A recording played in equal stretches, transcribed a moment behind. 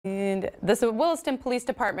And the Williston Police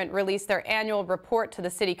Department released their annual report to the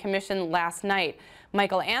City Commission last night.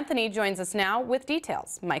 Michael Anthony joins us now with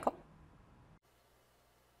details. Michael.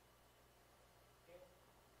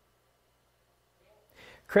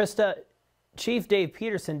 Krista, Chief Dave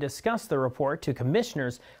Peterson discussed the report to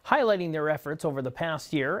commissioners, highlighting their efforts over the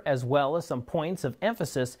past year, as well as some points of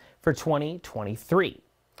emphasis for 2023.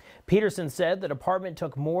 Peterson said the department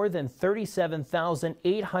took more than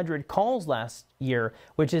 37,800 calls last year,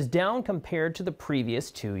 which is down compared to the previous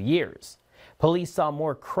 2 years. Police saw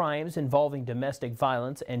more crimes involving domestic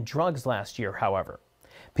violence and drugs last year, however.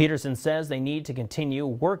 Peterson says they need to continue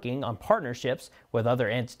working on partnerships with other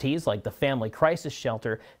entities like the Family Crisis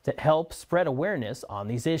Shelter to help spread awareness on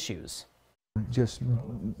these issues. Just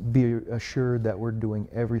be assured that we're doing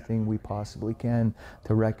everything we possibly can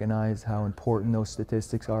to recognize how important those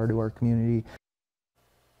statistics are to our community.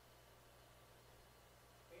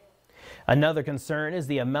 Another concern is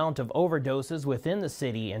the amount of overdoses within the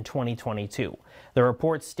city in 2022. The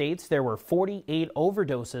report states there were 48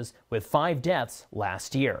 overdoses with 5 deaths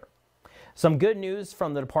last year. Some good news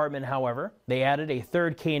from the department, however. They added a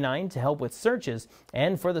third canine to help with searches,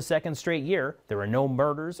 and for the second straight year, there were no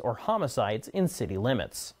murders or homicides in city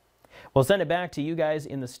limits. We'll send it back to you guys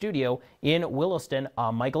in the studio in Williston.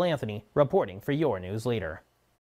 I'm Michael Anthony, reporting for your news leader.